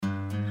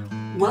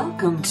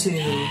Welcome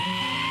to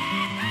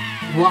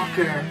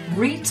Walker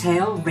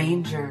Retail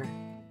Ranger.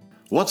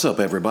 What's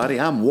up, everybody?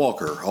 I'm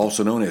Walker,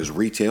 also known as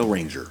Retail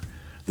Ranger.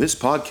 This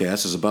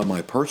podcast is about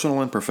my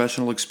personal and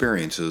professional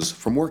experiences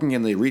from working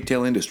in the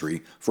retail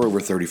industry for over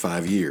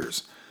 35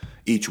 years.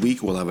 Each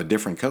week, we'll have a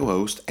different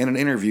co-host and an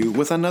interview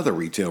with another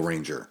Retail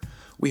Ranger.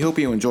 We hope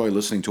you enjoy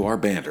listening to our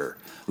banter.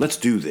 Let's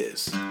do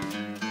this.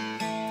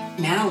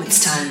 Now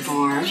it's time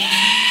for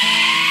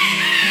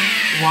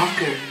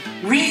Walker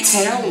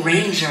Retail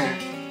Ranger.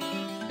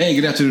 Hey,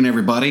 good afternoon,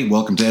 everybody.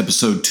 Welcome to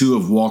episode 2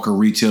 of Walker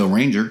Retail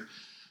Ranger.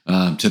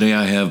 Today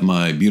I have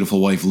my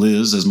beautiful wife,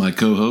 Liz, as my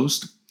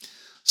co-host.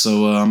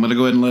 So I'm going to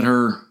go ahead and let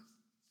her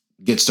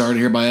get started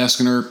here by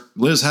asking her,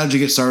 Liz, how did you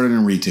get started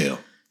in retail?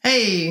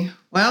 Hey,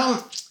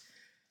 well,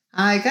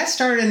 I got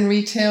started in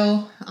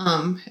retail.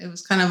 It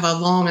was kind of a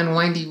long and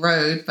windy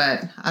road,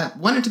 but I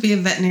wanted to be a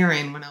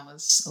veterinarian when I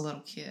was a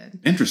little kid.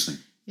 Interesting.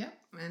 Yep.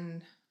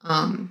 And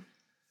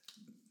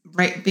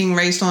being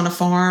raised on a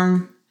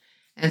farm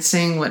and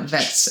seeing what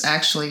vets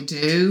actually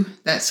do,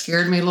 that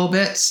scared me a little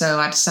bit. So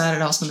I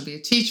decided I was going to be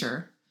a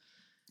teacher.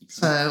 Okay.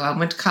 So I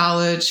went to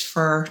college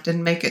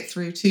didn't make it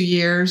through 2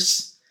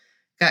 years,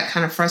 got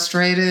kind of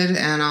frustrated,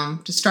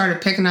 and just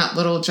started picking up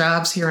little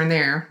jobs here and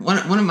there. One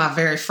of my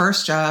very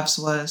first jobs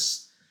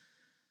was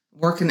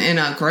working in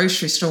a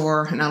grocery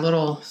store in a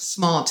little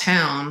small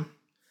town.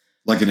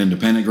 Like an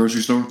independent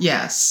grocery store?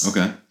 Yes.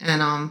 Okay.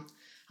 And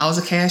I was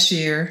a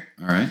cashier.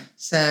 All right.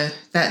 So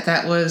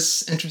that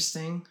was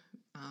interesting.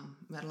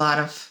 Met a lot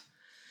of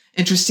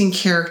interesting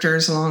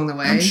characters along the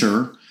way. I'm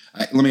sure.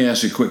 Let me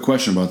ask you a quick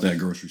question about that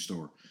grocery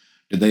store.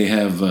 Did they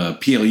have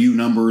PLU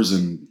numbers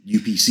and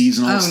UPCs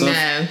and all that stuff? Oh,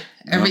 no.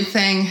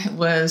 Everything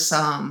was,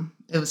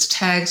 it was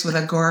tags with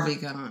a Garvey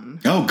gun.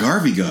 Oh,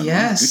 Garvey gun.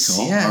 Yes. Oh,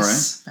 good call. Yes.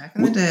 All right. Back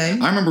in the day.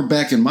 I remember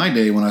back in my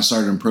day when I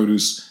started in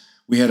produce,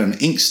 we had an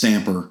ink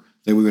stamper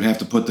that we would have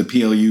to put the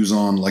PLUs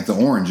on, like the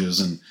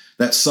oranges. And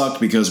that sucked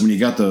because when you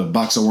got the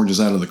box of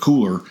oranges out of the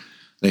cooler,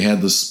 they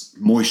had this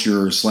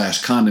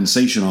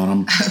moisture/condensation on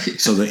them. Oh, yeah.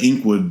 So the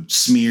ink would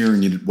smear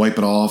and you'd wipe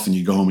it off and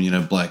you'd go home and you'd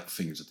have black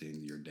fingers at the end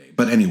of your day.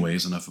 But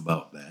anyways, enough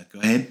about that. Go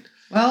ahead.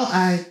 Well,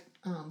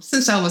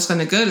 since I was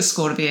going to go to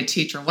school to be a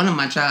teacher, one of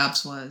my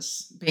jobs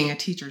was being a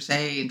teacher's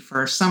aide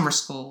for summer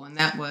school, and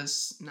that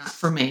was not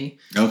for me.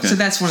 Okay. So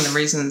that's one of the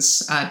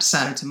reasons I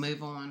decided to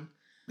move on.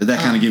 Did that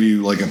kind of give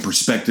you like a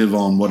perspective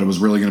on what it was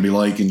really going to be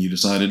like and you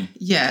decided?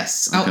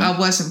 Yes. Okay. I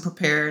wasn't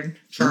prepared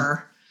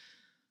for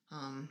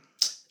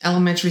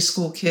elementary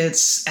school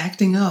kids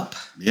acting up.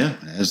 Yeah,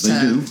 as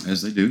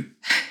they do.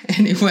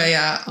 Anyway,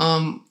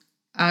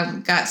 I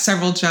got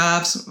several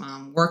jobs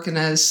working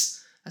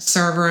as a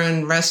server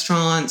in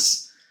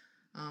restaurants.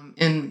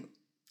 In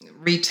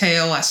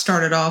retail, I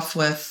started off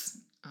with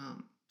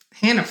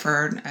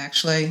Hannaford,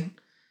 actually,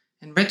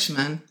 in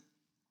Richmond.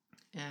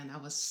 And I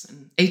was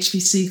an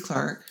HVC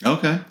clerk.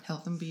 Okay.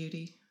 Health and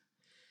beauty.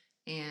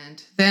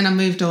 And then I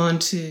moved on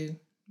to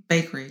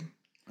bakery.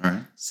 All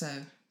right. So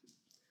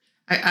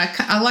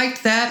I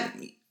liked that.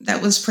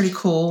 That was pretty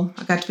cool.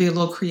 I got to be a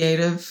little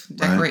creative,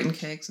 decorating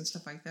cakes and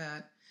stuff like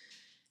that.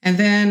 And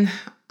then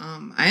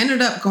I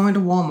ended up going to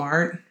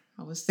Walmart.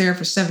 I was there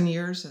for 7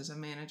 years as a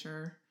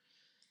manager.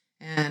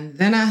 And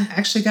then I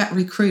actually got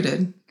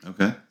recruited.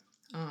 Okay.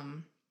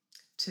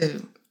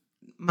 To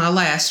my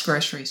last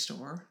grocery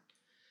store.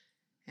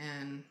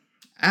 And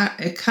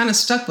it kind of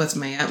stuck with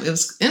me. It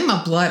was in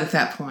my blood at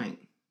that point.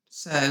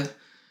 So there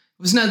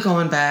was no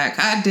going back.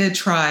 I did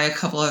try a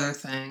couple other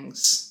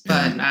things,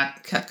 but I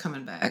kept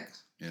coming back.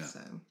 Yeah. So.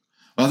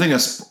 Well, I think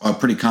that's a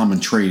pretty common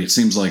trait. It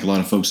seems like a lot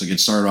of folks that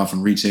get started off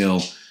in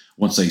retail,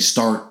 once they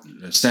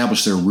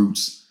establish their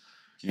roots,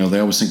 they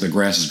always think the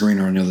grass is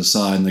greener on the other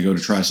side and they go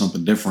to try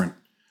something different.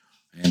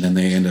 And then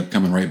they end up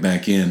coming right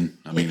back in.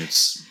 I mean,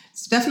 it's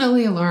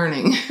definitely a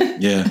learning.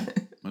 Yeah,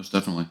 most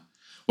definitely.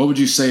 What would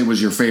you say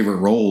was your favorite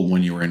role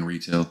when you were in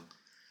retail?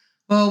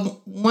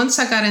 Well, once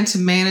I got into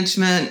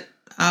management,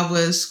 I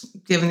was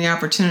given the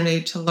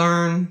opportunity to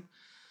learn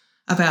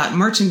about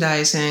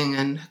merchandising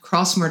and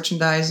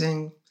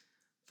cross-merchandising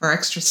for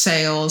extra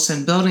sales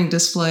and building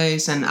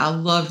displays. And I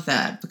loved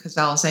that because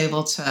I was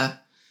able to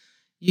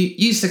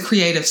use the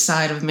creative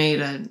side of me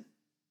to,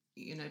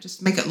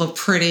 just make it look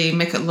pretty,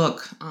 make it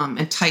look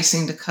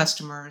enticing to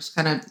customers,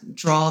 kind of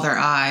draw their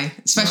eye,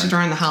 especially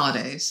during the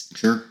holidays.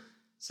 Sure.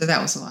 So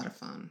that was a lot of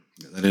fun.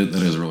 Yeah, that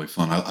is really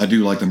fun. I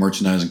do like the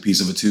merchandising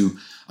piece of it too.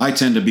 I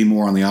tend to be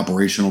more on the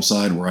operational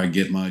side where I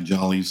get my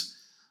jollies,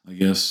 I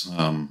guess.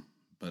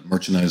 But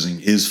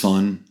merchandising is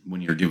fun when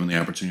you're given the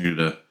opportunity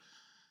to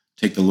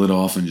take the lid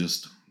off and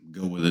just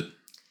go with it.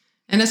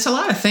 And it's a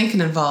lot of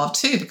thinking involved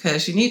too,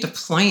 because you need to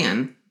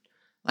plan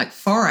like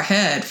far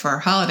ahead for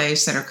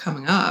holidays that are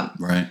coming up.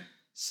 Right.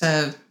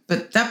 So,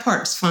 but that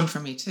part's fun for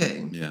me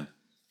too. Yeah.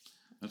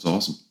 That's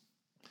awesome.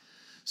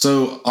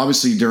 So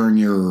obviously during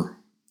your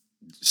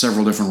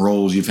several different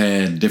roles, you've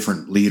had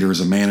different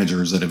leaders and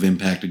managers that have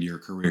impacted your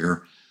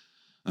career.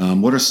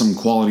 What are some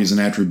qualities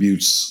and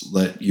attributes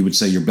that you would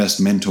say your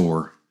best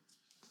mentor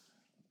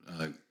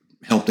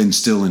helped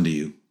instill into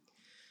you?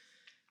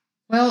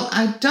 Well,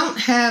 I don't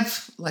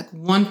have like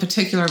one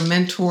particular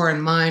mentor in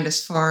mind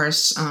as far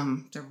as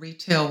the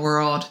retail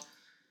world.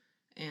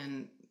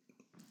 And,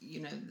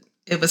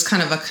 it was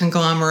kind of a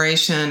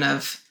conglomeration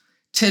of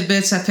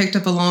tidbits I picked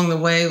up along the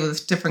way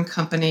with different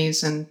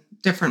companies and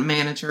different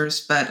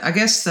managers. But I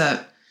guess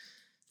the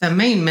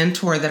main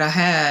mentor that I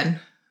had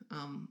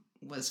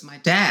was my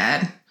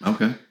dad.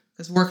 Okay.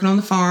 Because working on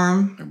the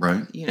farm,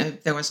 Right.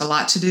 There was a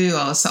lot to do.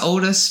 I was the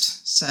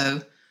oldest,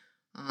 so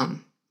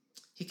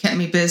he kept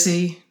me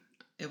busy.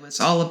 It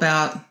was all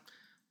about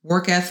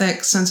work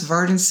ethic, sense of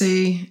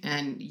urgency,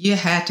 and you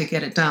had to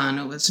get it done.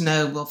 It was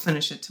no, we'll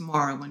finish it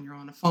tomorrow when you're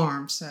on a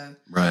farm. So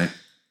Right.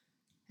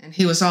 And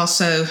he was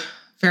also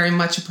very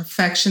much a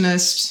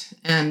perfectionist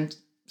and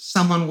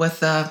someone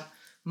with a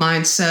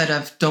mindset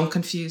of don't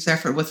confuse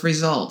effort with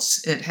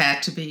results. It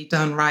had to be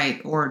done right,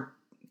 or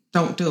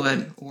don't do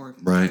it, or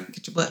Right.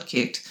 get your butt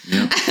kicked.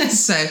 Yeah.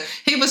 So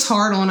he was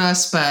hard on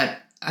us, but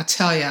I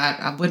tell you,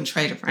 I wouldn't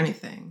trade it for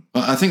anything.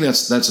 I think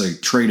that's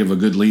a trait of a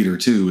good leader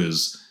too,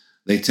 is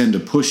they tend to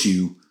push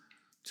you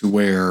to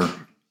where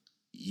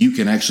you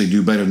can actually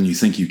do better than you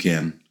think you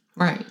can.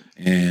 Right.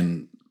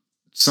 And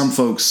some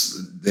folks,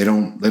 they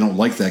don't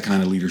like that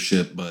kind of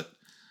leadership, but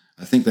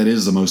I think that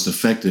is the most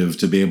effective,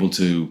 to be able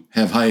to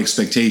have high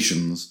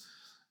expectations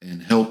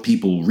and help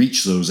people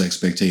reach those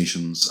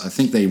expectations. I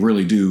think they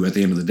really do, at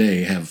the end of the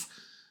day, have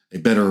a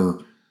better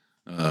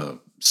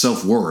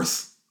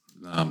self-worth,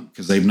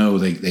 because they know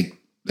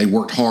they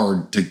worked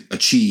hard to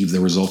achieve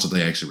the results that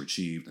they actually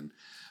achieved. And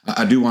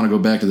I do want to go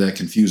back to that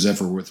confuse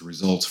effort with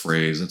results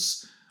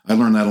phrase. I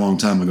learned that a long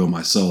time ago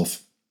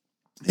myself,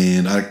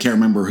 and I can't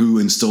remember who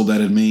instilled that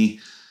in me,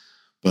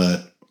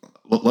 but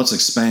let's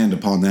expand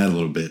upon that a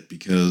little bit,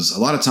 because a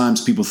lot of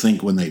times people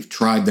think when they've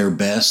tried their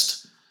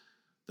best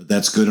that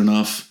that's good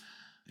enough.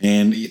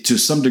 And to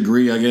some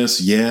degree, I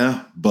guess,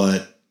 yeah,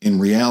 but in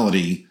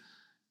reality,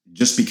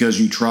 just because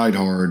you tried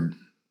hard,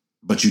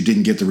 but you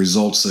didn't get the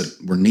results that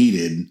were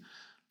needed,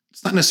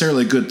 it's not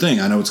necessarily a good thing.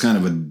 I know it's kind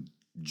of a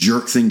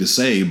jerk thing to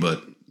say,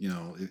 but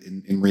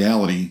in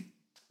reality,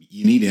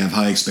 you need to have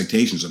high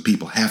expectations, and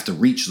people have to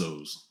reach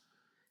those.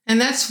 And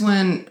that's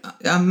when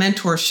a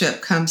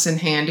mentorship comes in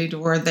handy, to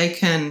where they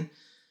can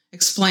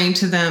explain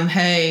to them,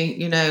 hey,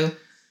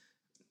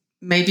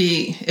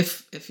 maybe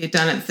if you'd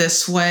done it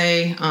this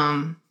way,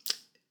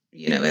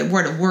 it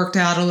would have worked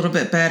out a little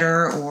bit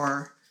better,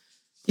 or,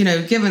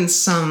 given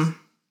some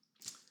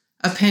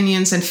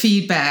opinions and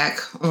feedback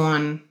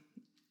on,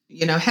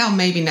 how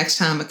maybe next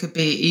time it could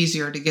be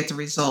easier to get the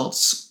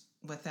results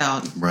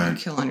without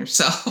killing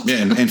yourself. Yeah,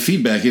 and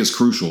feedback is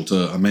crucial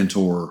to a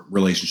mentor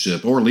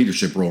relationship or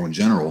leadership role in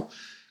general.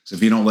 So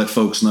if you don't let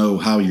folks know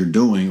how you're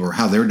doing or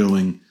how they're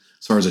doing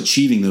as far as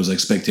achieving those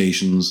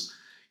expectations,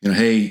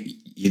 hey,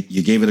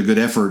 you gave it a good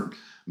effort.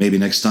 Maybe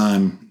next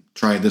time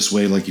try it this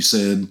way, like you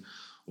said.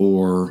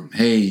 Or,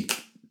 hey,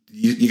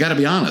 you got to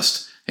be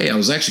honest. Hey, I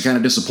was actually kind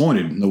of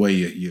disappointed in the way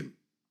you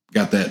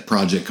got that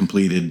project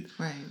completed.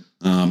 Right.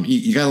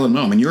 You got to let them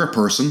know. I mean, you're a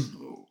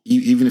person.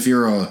 Even if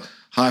you're a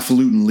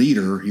highfalutin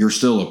leader, you're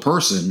still a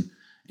person,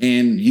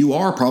 and you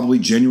are probably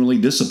genuinely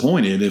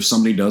disappointed if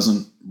somebody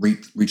doesn't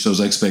reach those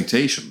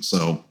expectations.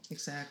 So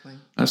exactly,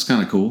 that's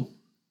kind of cool.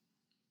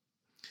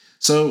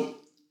 So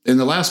in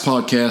the last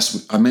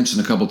podcast, I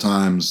mentioned a couple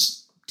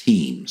times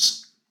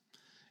teams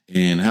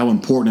and how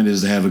important it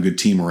is to have a good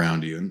team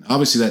around you. And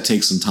obviously that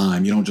takes some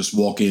time. You don't just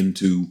walk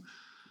into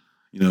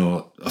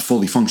a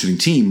fully functioning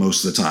team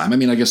most of the time. I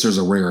mean, I guess there's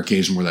a rare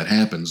occasion where that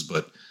happens,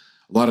 but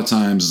a lot of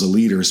times as a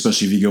leader,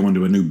 especially if you go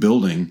into a new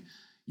building,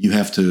 you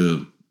have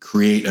to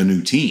create a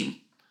new team.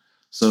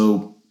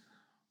 So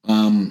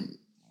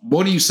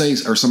what do you say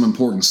are some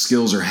important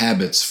skills or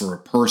habits for a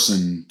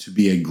person to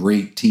be a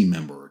great team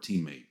member or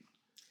teammate?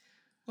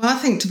 Well, I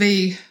think to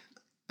be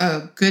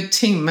a good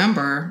team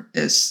member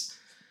is,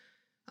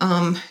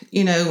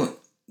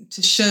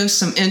 to show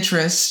some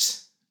interest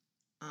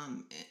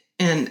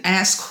and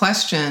ask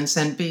questions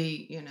and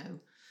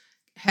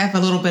have a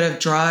little bit of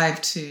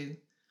drive to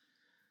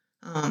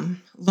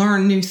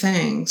learn new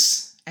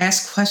things,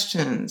 ask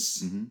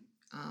questions. Mm-hmm.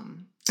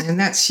 And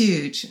that's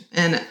huge.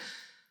 And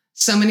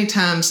so many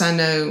times I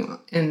know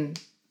in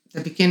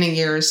the beginning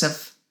years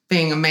of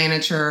being a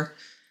manager,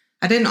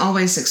 I didn't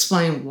always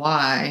explain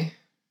why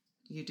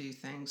you do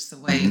things the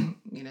way,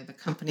 the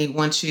company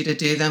wants you to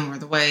do them, or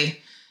the way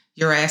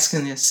you're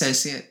asking the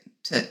associate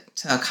to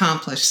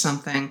accomplish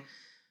something.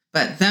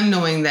 But them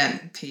knowing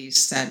that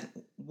piece, that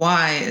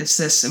why is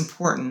this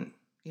important?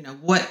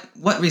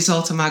 What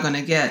results am I going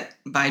to get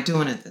by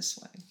doing it this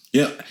way?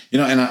 Yeah.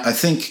 And I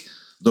think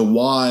the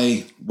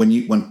why, when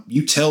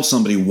you tell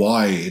somebody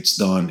why it's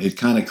done, it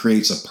kind of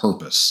creates a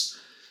purpose.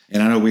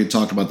 And I know we had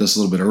talked about this a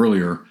little bit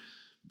earlier,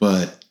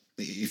 but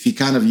if you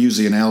kind of use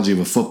the analogy of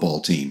a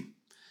football team,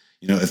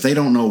 if they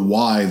don't know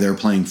why they're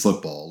playing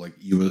football,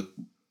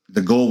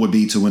 the goal would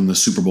be to win the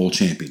Super Bowl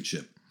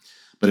championship.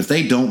 But if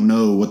they don't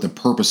know what the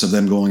purpose of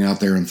them going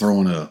out there and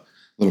throwing a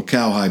little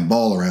cowhide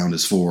ball around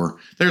is for,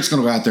 they're just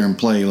going to go out there and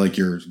play like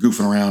you're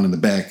goofing around in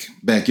the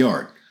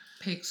backyard.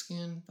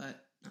 Pigskin,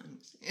 but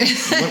What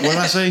did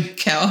I say?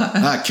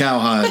 Cowhide.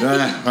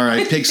 Cowhide. All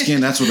right,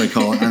 pigskin, that's what they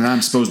call it. And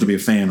I'm supposed to be a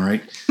fan,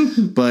 right?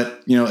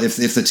 But,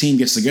 if the team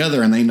gets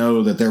together and they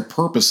know that their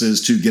purpose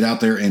is to get out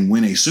there and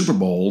win a Super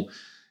Bowl,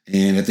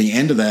 and at the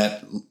end of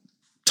that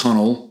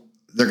tunnel,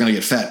 they're going to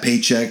get fat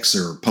paychecks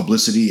or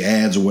publicity,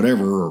 ads or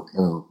whatever,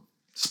 or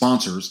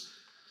sponsors,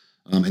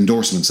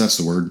 endorsements, that's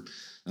the word.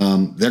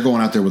 They're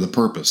going out there with a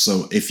purpose.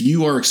 So if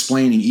you are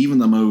explaining even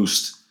the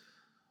most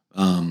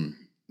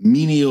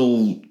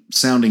menial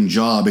sounding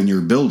job in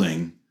your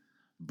building,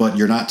 but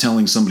you're not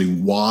telling somebody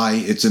why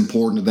it's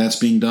important that that's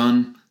being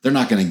done, they're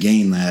not going to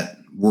gain that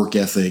work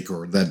ethic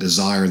or that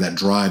desire, that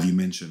drive you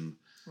mentioned,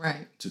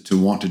 right, to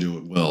want to do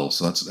it well.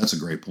 So that's a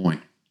great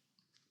point.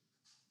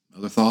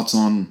 Other thoughts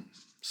on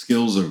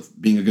skills of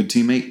being a good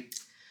teammate?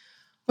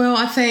 Well,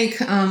 I think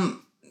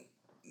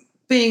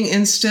being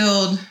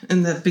instilled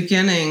in the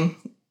beginning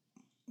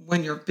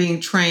when you're being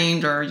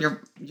trained or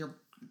you're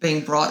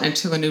being brought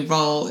into a new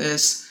role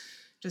is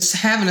just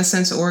having a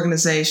sense of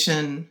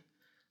organization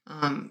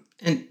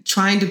and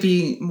trying to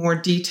be more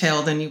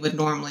detailed than you would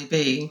normally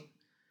be,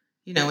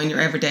 in your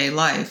everyday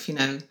life,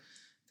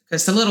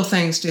 because the little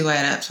things do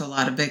add up to a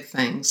lot of big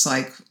things,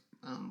 like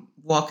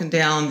walking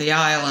down the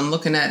aisle and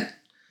looking at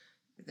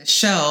the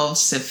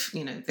shelves. If,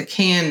 the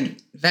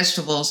canned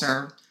vegetables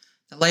the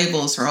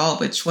labels are all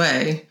which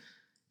way,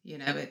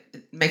 it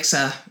makes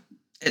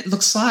it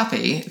looks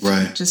sloppy. If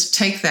right. you just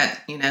take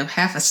that,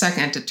 half a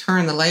second to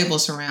turn the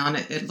labels around,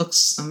 it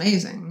looks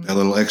amazing. That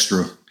little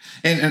extra.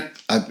 And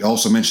I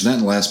also mentioned that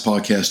in the last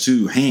podcast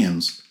too,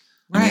 hands.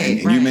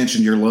 Right. And you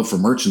mentioned your love for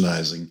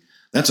merchandising.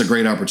 That's a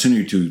great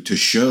opportunity to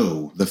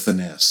show the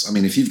finesse. I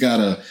mean, if you've got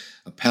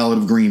a pallet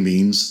of green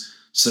beans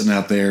sitting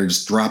out there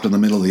just dropped in the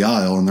middle of the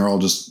aisle and they're all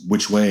just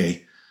which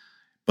way,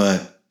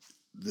 but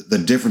the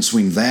difference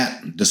between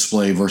that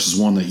display versus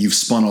one that you've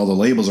spun all the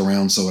labels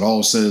around so it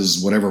all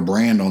says whatever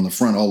brand on the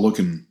front, all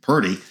looking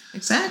pretty.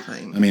 Exactly.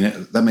 I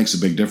mean, that makes a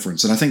big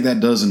difference. And I think that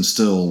does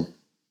instill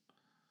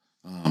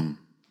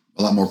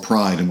a lot more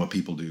pride in what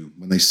people do.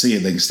 When they see it,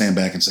 they can stand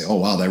back and say, oh,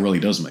 wow, that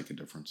really does make a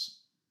difference.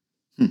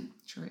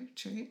 True.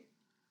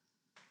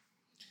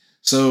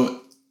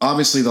 So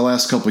obviously the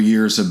last couple of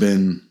years have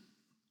been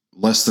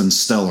less than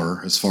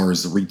stellar as far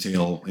as the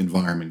retail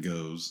environment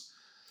goes.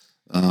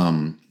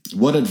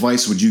 What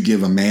advice would you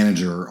give a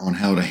manager on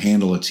how to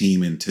handle a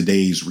team in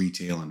today's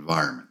retail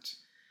environment?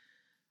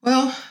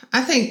 Well,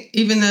 I think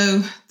even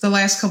though the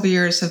last couple of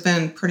years have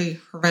been pretty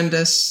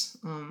horrendous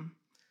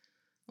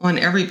on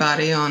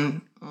everybody,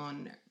 on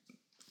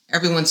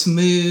everyone's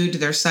mood,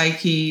 their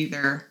psyche,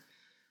 their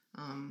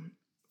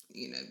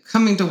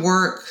coming to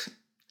work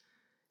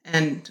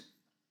and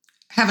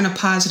having a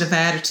positive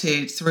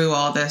attitude through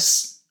all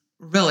this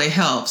really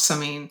helps. I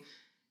mean,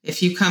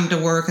 if you come to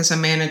work as a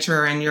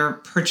manager and you're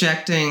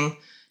projecting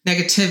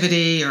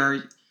negativity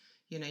or,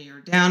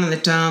 you're down in the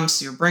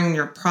dumps, you're bringing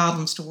your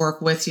problems to work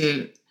with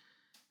you,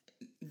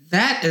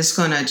 that is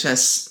going to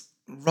just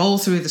roll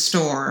through the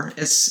store.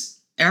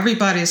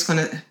 Everybody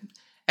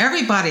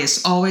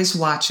is always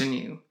watching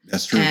you.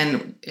 That's true.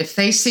 And if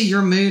they see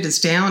your mood is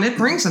down, it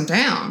brings them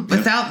down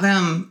without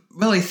them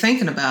really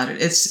thinking about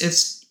it.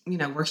 It's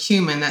we're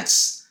human.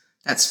 That's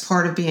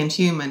part of being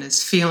human,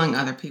 is feeling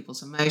other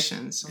people's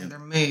emotions or their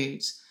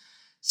moods.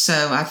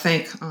 So I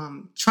think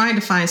trying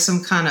to find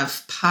some kind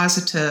of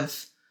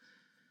positive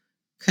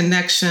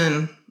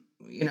connection,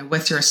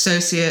 with your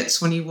associates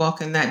when you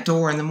walk in that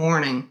door in the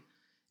morning,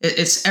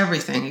 it's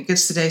everything. It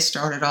gets the day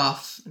started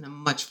off in a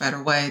much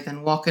better way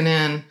than walking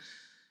in,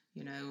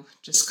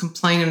 just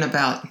complaining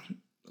about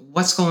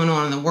what's going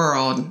on in the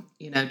world.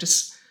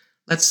 Just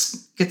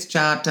let's get the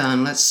job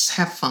done. Let's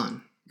have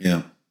fun.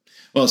 Yeah.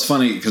 Well, it's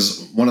funny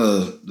because one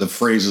of the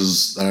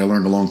phrases that I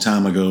learned a long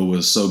time ago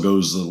was "so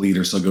goes the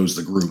leader, so goes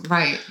the group."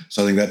 Right.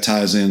 So I think that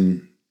ties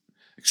in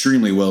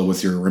extremely well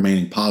with your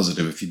remaining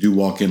positive. If you do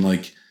walk in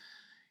like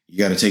you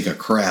got to take a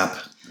crap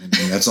and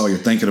that's all you're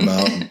thinking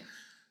about,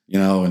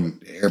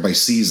 and everybody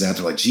sees that,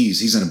 they're like, geez,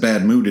 he's in a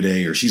bad mood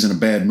today or she's in a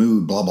bad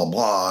mood, blah, blah,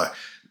 blah.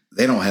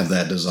 They don't have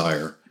that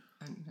desire.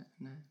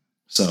 No.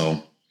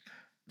 So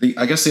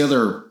I guess the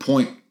other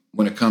point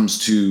when it comes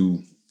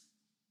to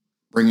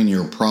bringing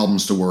your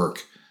problems to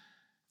work,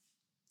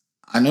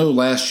 I know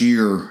last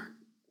year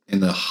in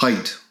the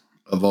height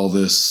of all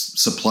this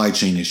supply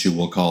chain issue,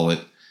 we'll call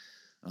it,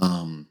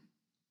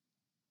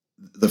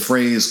 the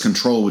phrase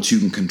control what you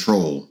can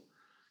control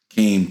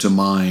came to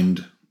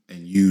mind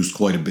and used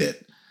quite a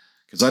bit.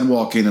 Because I'd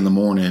walk in the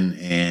morning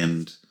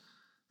and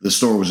the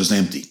store was just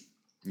empty.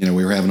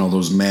 We were having all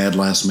those mad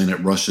last minute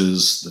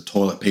rushes, the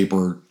toilet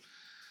paper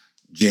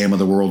jam of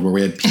the world where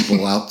we had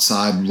people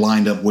outside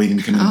lined up waiting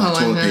to come in to buy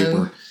toilet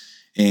paper.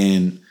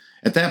 And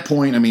at that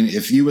point, I mean,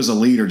 if you as a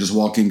leader just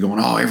walk in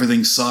going, oh,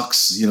 everything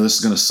sucks, this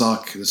is going to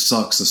suck, this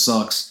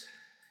sucks.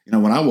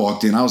 When I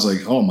walked in, I was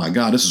like, oh my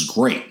God, this is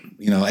great.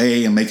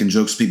 I'm making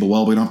jokes to people,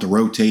 well, we don't have to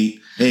rotate.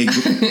 Hey,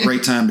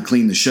 great time to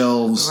clean the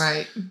shelves.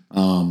 Right.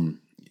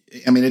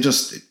 I mean, it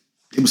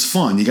was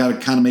fun. You got to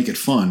kind of make it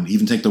fun,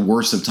 even take the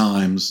worst of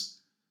times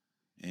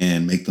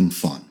and make them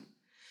fun.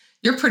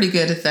 You're pretty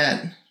good at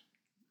that.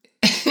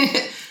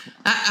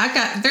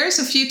 There's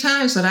a few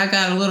times that I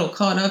got a little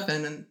caught up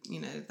in,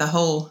 the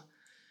whole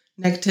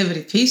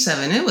negativity piece of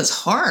it. And it was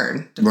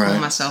hard to pull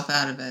myself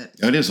out of it.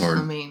 It is hard.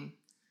 I mean,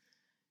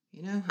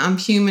 I'm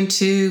human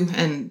too.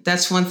 And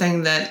that's one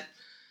thing that,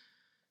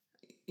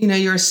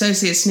 your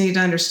associates need to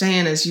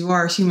understand is you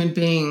are a human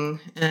being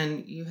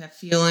and you have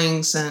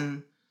feelings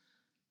and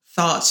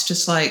thoughts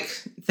just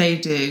like they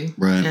do.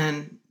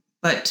 Right.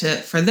 But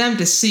for them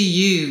to see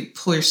you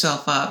pull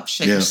yourself up,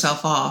 shake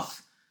yourself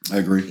off. I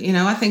agree.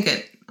 I think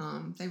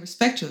they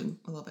respect you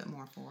a little bit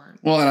more for it.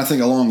 Well, and I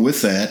think along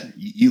with that,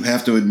 you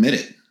have to admit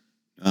it.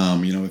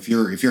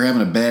 If you're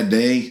having a bad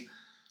day,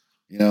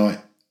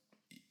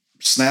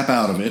 snap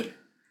out of it,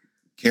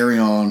 carry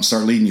on,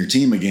 start leading your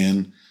team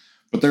again.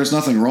 But there's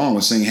nothing wrong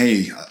with saying,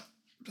 hey,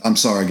 I'm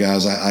sorry,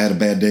 guys. I had a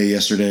bad day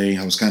yesterday.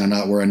 I was kind of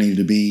not where I needed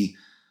to be.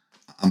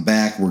 I'm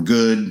back. We're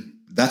good.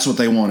 That's what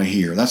they want to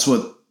hear. That's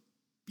what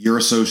your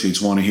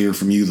associates want to hear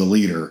from you, the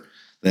leader,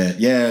 that,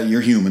 yeah,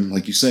 you're human,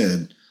 like you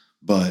said,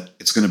 but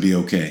it's going to be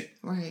okay.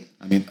 Right.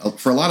 I mean,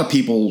 for a lot of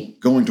people,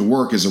 going to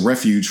work is a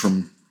refuge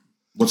from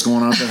what's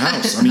going on at their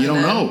house. I mean, you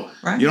don't know.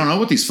 Right. You don't know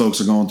what these folks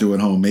are going through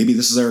at home. Maybe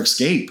this is their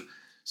escape.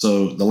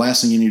 So the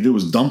last thing you need to do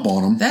is dump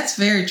on them. That's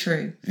very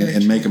true.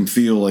 And make them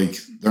feel like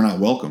they're not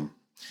welcome.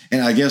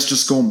 And I guess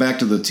just going back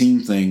to the team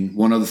thing,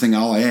 one other thing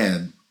I'll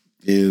add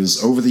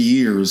is over the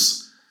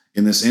years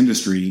in this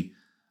industry,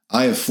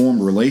 I have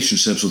formed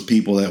relationships with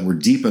people that were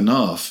deep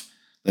enough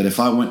that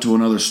if I went to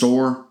another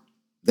store,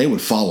 they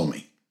would follow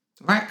me.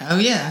 Right. Oh,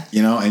 yeah.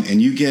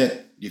 And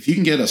if you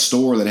can get a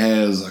store that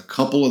has a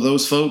couple of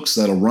those folks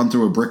that'll run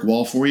through a brick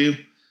wall for you,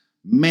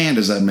 man,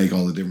 does that make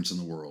all the difference in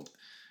the world.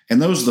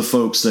 And those are the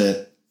folks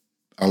that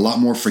are a lot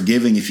more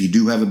forgiving if you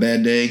do have a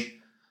bad day.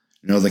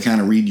 They kind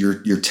of read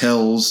your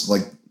tells.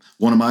 Like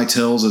one of my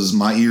tells is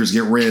my ears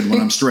get red when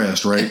I'm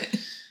stressed, right?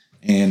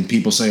 And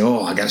people say,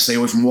 oh, I got to stay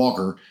away from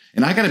Walker.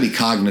 And I got to be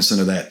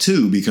cognizant of that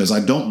too, because I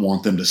don't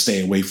want them to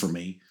stay away from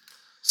me.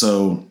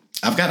 So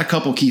I've got a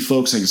couple key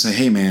folks that can say,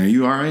 hey, man, are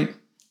you all right?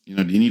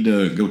 Do you need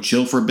to go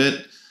chill for a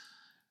bit?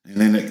 And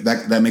then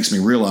that makes me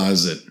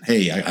realize that,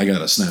 hey, I got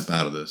to snap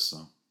out of this.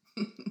 So.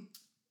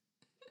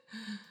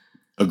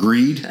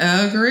 Agreed?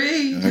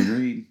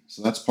 Agreed.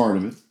 So that's part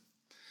of it.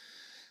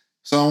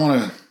 So I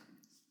want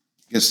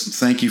to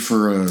thank you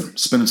for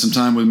spending some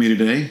time with me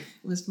today.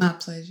 It was my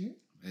pleasure.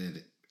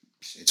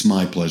 It's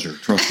my pleasure.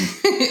 Trust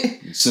me.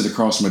 You sit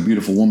across from a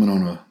beautiful woman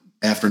on an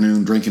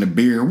afternoon drinking a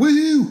beer.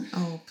 Woo!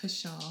 Oh,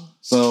 pshaw.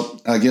 So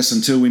I guess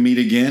until we meet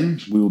again,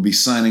 we will be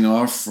signing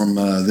off from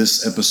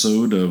this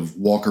episode of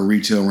Walker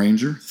Retail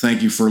Ranger.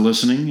 Thank you for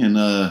listening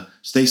and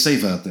stay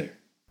safe out there.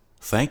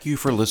 Thank you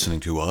for listening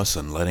to us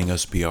and letting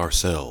us be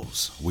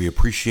ourselves. We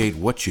appreciate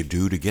what you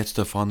do to get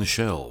stuff on the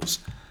shelves.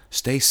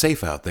 Stay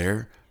safe out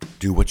there.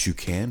 Do what you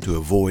can to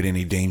avoid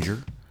any danger.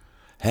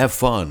 Have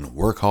fun,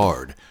 work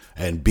hard,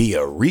 and be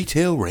a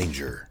retail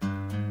ranger.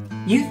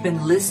 You've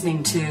been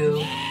listening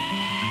to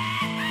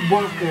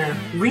Walker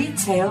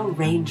Retail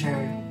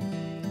Ranger.